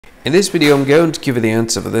In this video, I'm going to give you the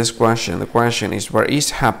answer for this question. The question is, where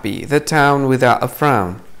is Happy, the town without a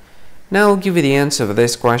frown? Now I'll give you the answer for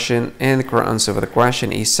this question, and the correct answer for the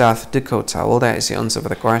question is South Dakota. Well, that is the answer for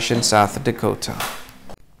the question, South Dakota.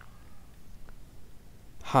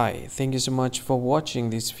 Hi, thank you so much for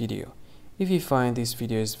watching this video. If you find this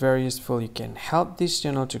video is very useful, you can help this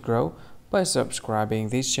channel to grow by subscribing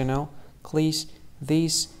this channel. Please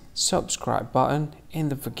this subscribe button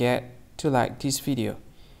and don't forget to like this video.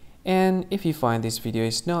 And if you find this video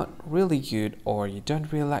is not really good, or you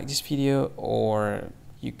don't really like this video, or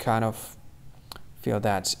you kind of feel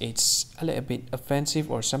that it's a little bit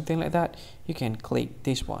offensive or something like that, you can click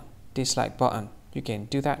this one, dislike button. You can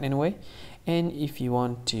do that anyway. And if you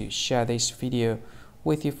want to share this video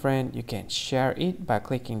with your friend, you can share it by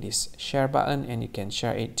clicking this share button, and you can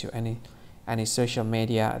share it to any social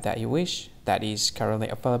media that you wish that is currently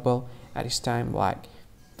available at this time, like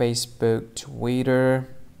Facebook, Twitter,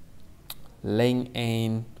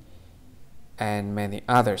 LinkedIn, and many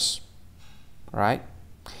others, right?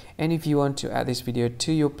 And if you want to add this video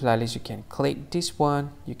to your playlist, you can click this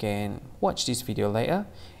one. You can watch this video later,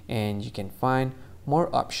 and you can find more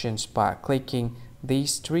options by clicking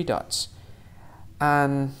these three dots.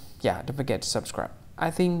 And yeah, don't forget to subscribe. I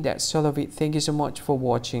think that's all of it. Thank you so much for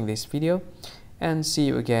watching this video, and see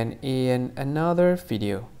you again in another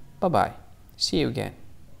video. Bye bye. See you again.